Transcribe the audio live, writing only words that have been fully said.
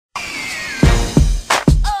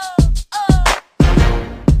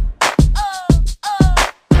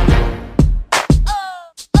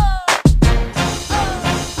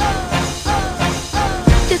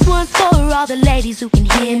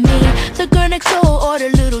the girl next door or the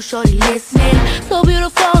little shorty listening. So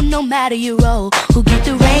beautiful, no matter your role. Who get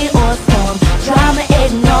the rain or storm, drama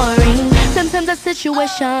ignoring. Sometimes our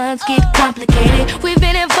situations get complicated. We've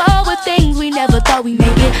been involved with things we never thought we'd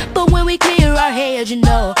make it. But when we clear our heads, you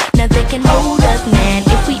know, nothing can hold us, man.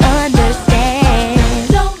 If we